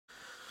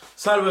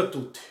Salve a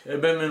tutti e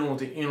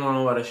benvenuti in una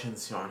nuova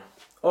recensione.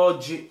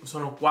 Oggi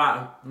sono qua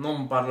a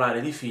non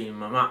parlare di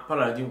film, ma a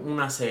parlare di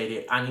una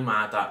serie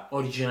animata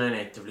originale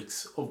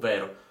Netflix,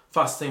 ovvero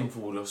Fast and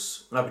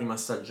Furious, la prima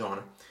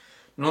stagione.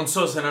 Non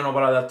so se ne hanno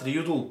parlato altri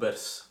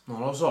youtubers,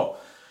 non lo so,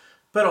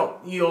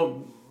 però io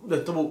ho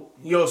detto,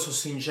 io sono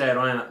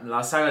sincero,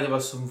 la saga di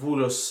Fast and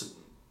Furious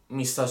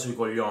mi sta sui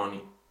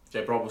coglioni,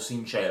 cioè proprio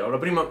sincero.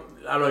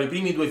 Allora, i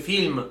primi due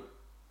film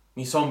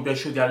mi sono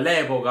piaciuti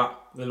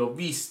all'epoca, ve l'ho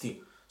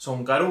visti,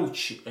 sono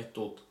carucci e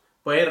tutto.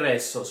 Poi il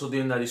resto sono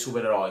diventati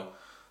supereroi.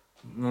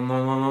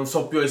 Non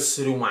so più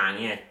esseri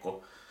umani,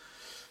 ecco.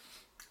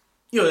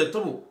 Io ho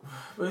detto,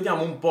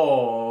 vediamo un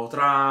po'.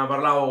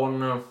 Parlavo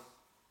con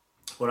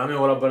la mia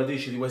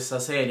collaboratrice di questa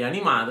serie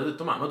animata. Ho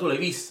detto, ma tu l'hai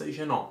vista?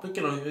 Dice no.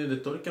 Perché non, ho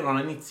detto, perché non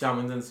la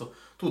iniziamo? In senso,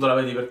 tu te la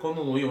vedi per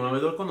conto tuo, io me la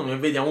vedo per conto mio e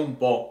vediamo un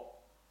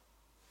po'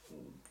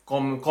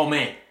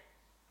 com'è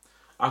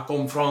a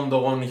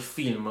confronto con il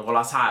film, con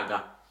la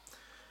saga.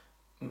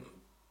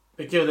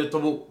 Perché io ho detto,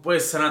 può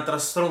essere un'altra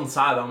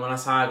stronzata come una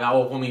saga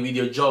o come i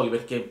videogiochi,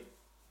 perché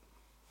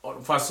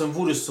Fast and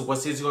Furious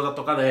qualsiasi cosa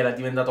toccata era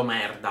diventato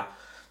merda.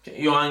 Cioè,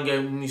 io anche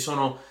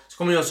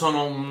siccome io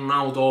sono un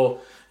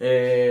auto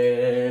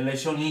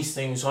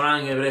lesionista, mi sono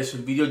anche preso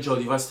il videogioco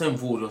di Fast and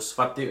Furious,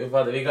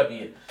 fatevi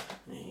capire,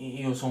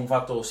 io sono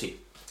fatto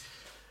così.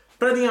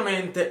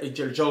 Praticamente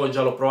il gioco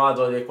già l'ho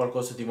provato ed è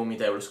qualcosa di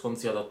vomitevole,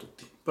 sconsigliato a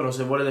tutti. Però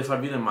se volete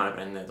farvi del male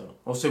prendetelo,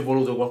 o se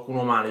volete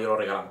qualcuno male glielo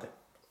regalate.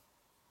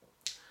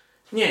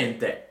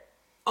 Niente,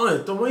 ho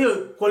detto, ma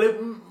io con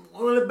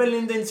le belle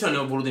intenzioni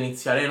ho voluto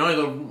iniziare.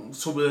 Noi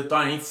subito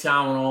detto,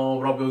 iniziamo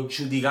proprio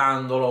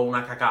giudicandolo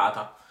una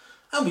cacata.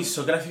 E ho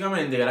visto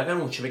graficamente che era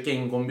caruccio perché è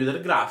in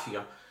computer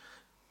grafica.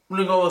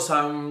 L'unica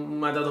cosa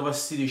mi ha dato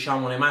fastidio,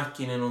 diciamo, le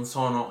macchine non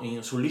sono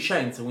su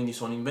licenza, quindi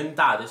sono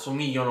inventate,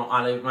 somigliano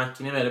alle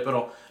macchine vere,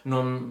 però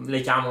non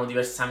le chiamano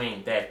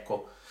diversamente,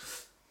 ecco.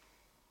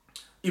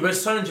 I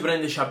personaggi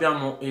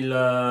abbiamo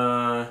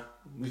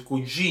il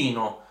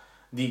cugino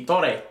di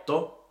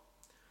Toretto,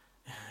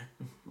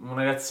 un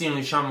ragazzino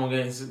diciamo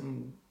che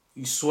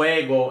il suo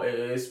ego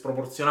è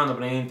sproporzionato,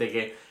 praticamente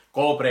che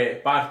copre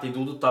parte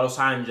di tutta Los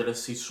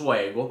Angeles, il suo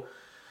ego,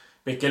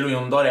 perché lui è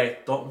un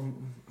Toretto.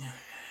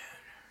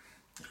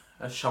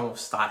 Lasciamo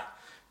stare.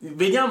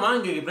 Vediamo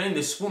anche che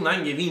prende spunto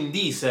anche Vin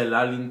Diesel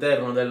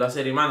all'interno della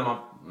serie animata,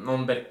 ma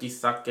non per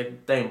chissà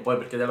che tempo,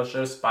 perché deve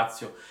lasciare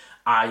spazio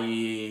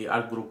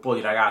al gruppo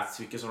di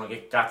ragazzi, perché sono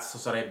che cazzo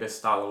sarebbe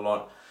stato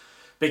allora.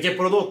 Perché è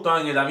prodotto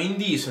anche da Vin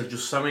Diesel,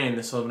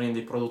 giustamente, è stato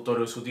il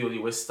produttore esecutivo di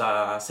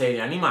questa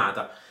serie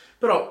animata.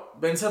 Però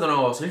pensate una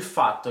cosa, il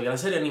fatto che la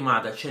serie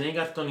animata c'è nei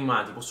cartoni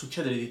animati può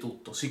succedere di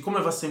tutto.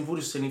 Siccome Fast and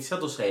Furious è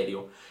iniziato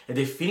serio ed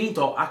è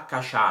finito a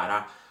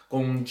caciara,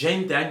 con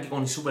gente anche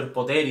con i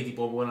superpoteri,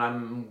 tipo quella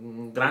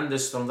grande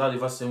stronzata di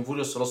Fast and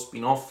Furious, lo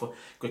spin-off,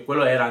 che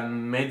quello era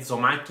mezzo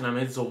macchina,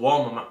 mezzo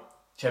uomo, ma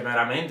cioè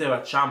veramente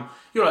facciamo.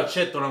 Io lo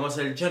accetto una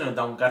cosa del genere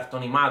da un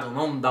cartone animato,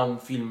 non da un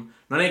film.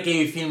 Non è che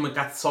io i film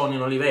cazzoni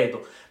non li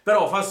vedo,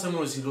 però Fast and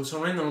Furious lo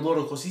prendono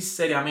loro così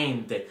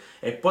seriamente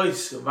e poi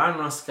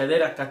vanno a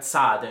scadere a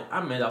cazzate,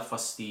 a me dà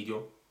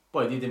fastidio.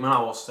 Poi ditemi la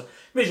vostra.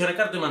 Invece nel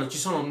cartone animato ci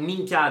sono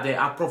minchiate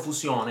a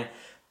profusione,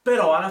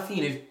 però alla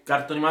fine il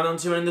cartone animato non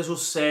si prende sul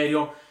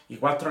serio. I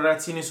quattro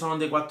ragazzini sono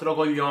dei quattro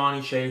coglioni.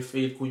 C'è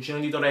il cugino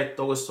di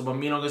Toretto, questo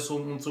bambino che è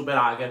un super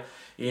hacker,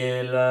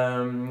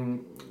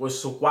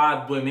 questo qua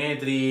a 2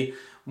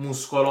 metri,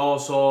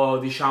 muscoloso,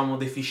 diciamo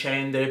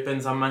deficiente, che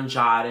pensa a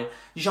mangiare.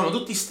 Diciamo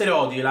tutti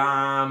stereotipi,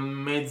 la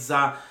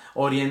mezza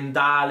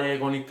orientale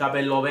con il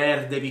capello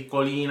verde,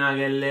 piccolina,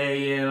 che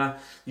lei è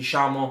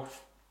diciamo,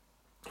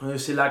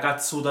 la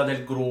cazzuta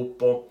del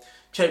gruppo.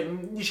 Cioè,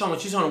 diciamo,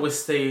 ci sono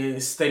questi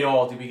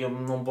stereotipi che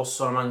non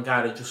possono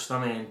mancare,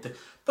 giustamente,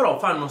 però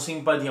fanno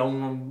simpatia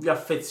gli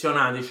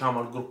affezionati, diciamo,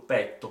 al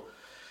gruppetto.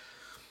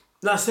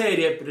 La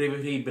serie è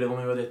reperibile,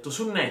 come vi ho detto,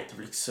 su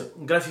Netflix,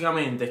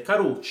 graficamente è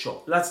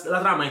caruccio, la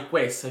trama è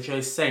questa, cioè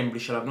è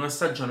semplice la prima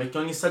stagione, perché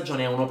ogni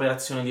stagione è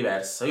un'operazione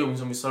diversa. Io mi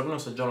sono visto la prima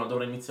stagione,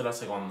 dovrei iniziare la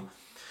seconda.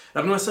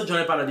 La prima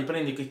stagione parla di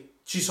prendi che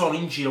ci sono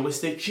in giro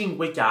queste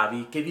 5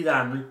 chiavi che vi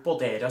daranno il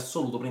potere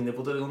assoluto,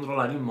 potete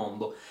controllare il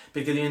mondo,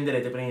 perché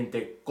diventerete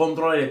praticamente,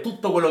 controllare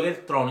tutto quello che è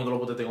elettronico, lo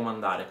potete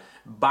comandare,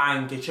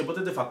 banche, cioè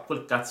potete fare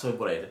quel cazzo che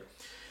volete.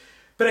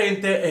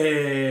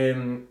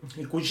 Praticamente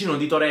il cugino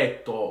di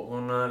Toretto,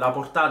 con la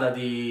portata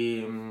di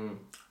il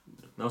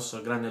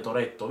nostro grande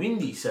Toretto Vin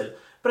Diesel,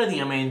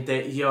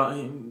 praticamente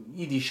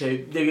gli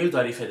dice devi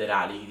aiutare i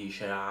federali, gli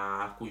dice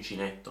al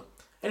cuginetto.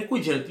 E il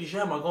cuginetto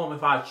dice ma come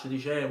faccio?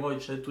 Dice poi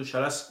tu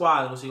c'hai la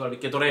squadra, così,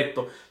 perché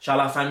Toretto c'ha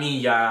la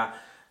famiglia,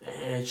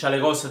 c'ha le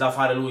cose da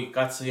fare lui,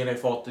 cazzo gliene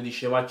fotte,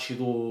 dice vacci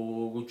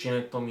tu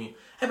cuginetto mio.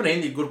 E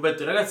prendi il gruppetto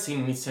di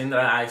ragazzini,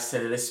 inizia a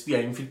essere le spie, a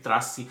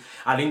infiltrarsi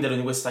all'interno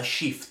di questa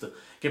shift,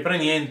 che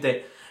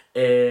praticamente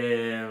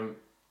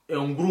è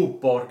un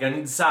gruppo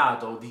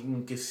organizzato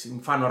che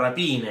fanno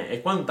rapine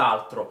e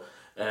quant'altro,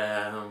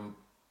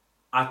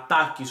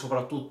 attacchi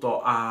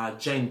soprattutto a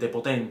gente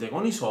potente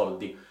con i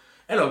soldi,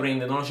 e lo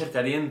prendono,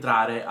 cercare di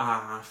entrare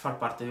a far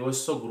parte di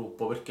questo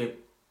gruppo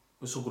perché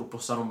questo gruppo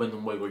sta rompendo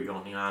un po' i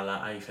coglioni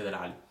ai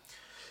federali.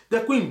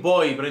 Da qui in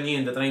poi,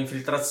 praticamente, tra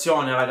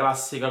infiltrazione alla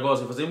classica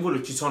cosa, Fast and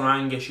Furious, ci sono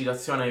anche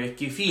citazioni ai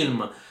vecchi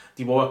film,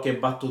 tipo qualche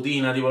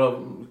battutina, tipo la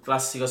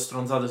classica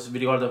stronzata, se vi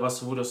ricordate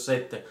Fast and Furious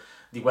 7,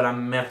 di quella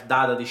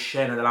merdata di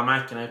scena della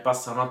macchina che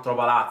passa a un altro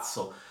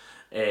palazzo.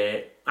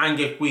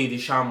 Anche qui,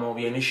 diciamo,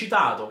 viene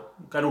citato.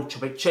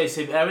 Caruccio, cioè,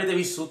 se avete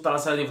visto tutta la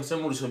saga di Fast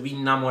and Furious vi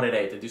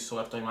innamorerete di questo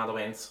cartone animato,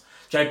 penso.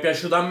 Cioè, è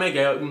piaciuto a me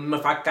che mi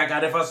fa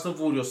cagare Fast and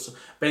Furious,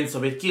 penso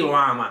per chi lo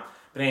ama,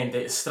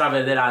 prende,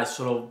 stravederà e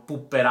se lo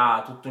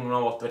pupperà tutto in una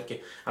volta,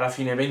 perché alla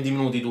fine 20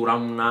 minuti dura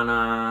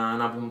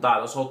una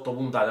puntata, 8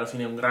 puntate, alla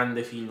fine è un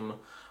grande film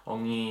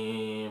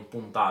ogni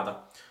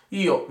puntata.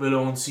 Io ve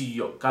lo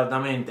consiglio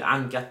caldamente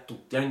anche a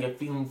tutti, anche a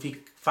chi non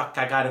fa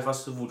cagare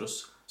Fast and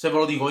Furious. Se ve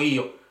lo dico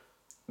io,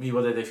 vi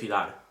potete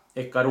fidare.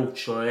 È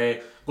caruccio,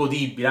 è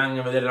godibile,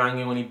 anche vederlo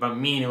anche con i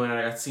bambini, con i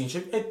ragazzini,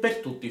 cioè, è per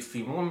tutti il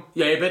film,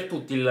 è per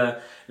tutti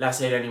la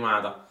serie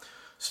animata.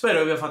 Spero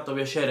che vi abbia fatto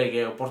piacere,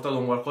 che ho portato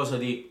un qualcosa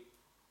di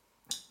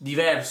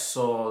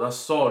diverso dal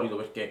solito,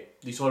 perché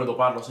di solito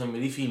parlo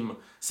sempre di film,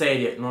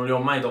 serie non le ho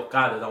mai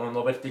toccate da quando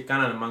ho aperto il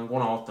canale, manco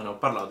una volta ne ho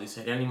parlato di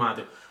serie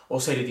animate o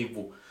serie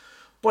TV.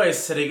 Può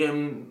essere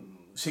che,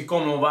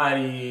 siccome ho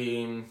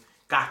vari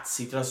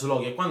cazzi,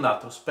 traslochi e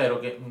quant'altro, spero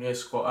che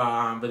riesco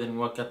a vedermi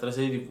qualche altra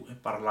serie TV e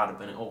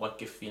parlarvene, o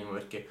qualche film,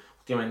 perché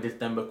ultimamente il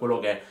tempo è quello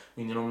che è,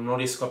 quindi non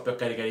riesco più a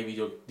caricare i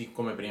video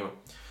come prima.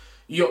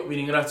 Io vi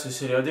ringrazio di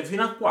essere arrivati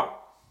fino a qua.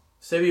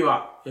 Se vi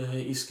va,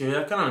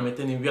 iscrivetevi al canale,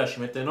 mettete mi piace,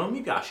 mettete non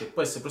mi piace, e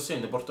poi se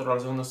prossimamente porterò la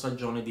seconda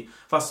stagione di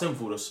Fast and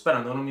Furious,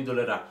 sperando che non mi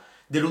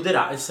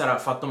deluderà e sarà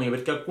fatto meglio,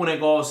 perché alcune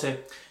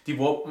cose,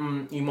 tipo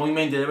i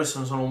movimenti delle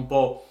persone sono un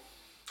po'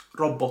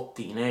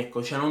 robottine,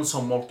 ecco, cioè non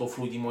sono molto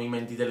fluidi i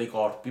movimenti dei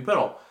corpi,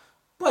 però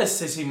può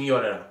essere si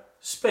migliorerà,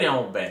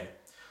 speriamo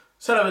bene.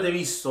 Se l'avete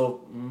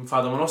visto,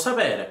 fatemelo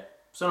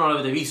sapere, se non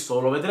l'avete visto o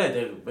lo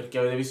vedrete perché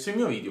avete visto il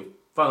mio video,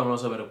 fatemelo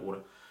sapere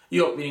pure.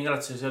 Io vi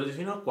ringrazio di essere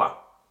arrivati fino a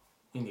qua,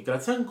 quindi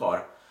grazie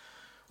ancora,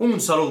 un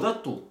saluto a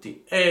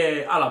tutti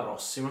e alla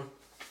prossima.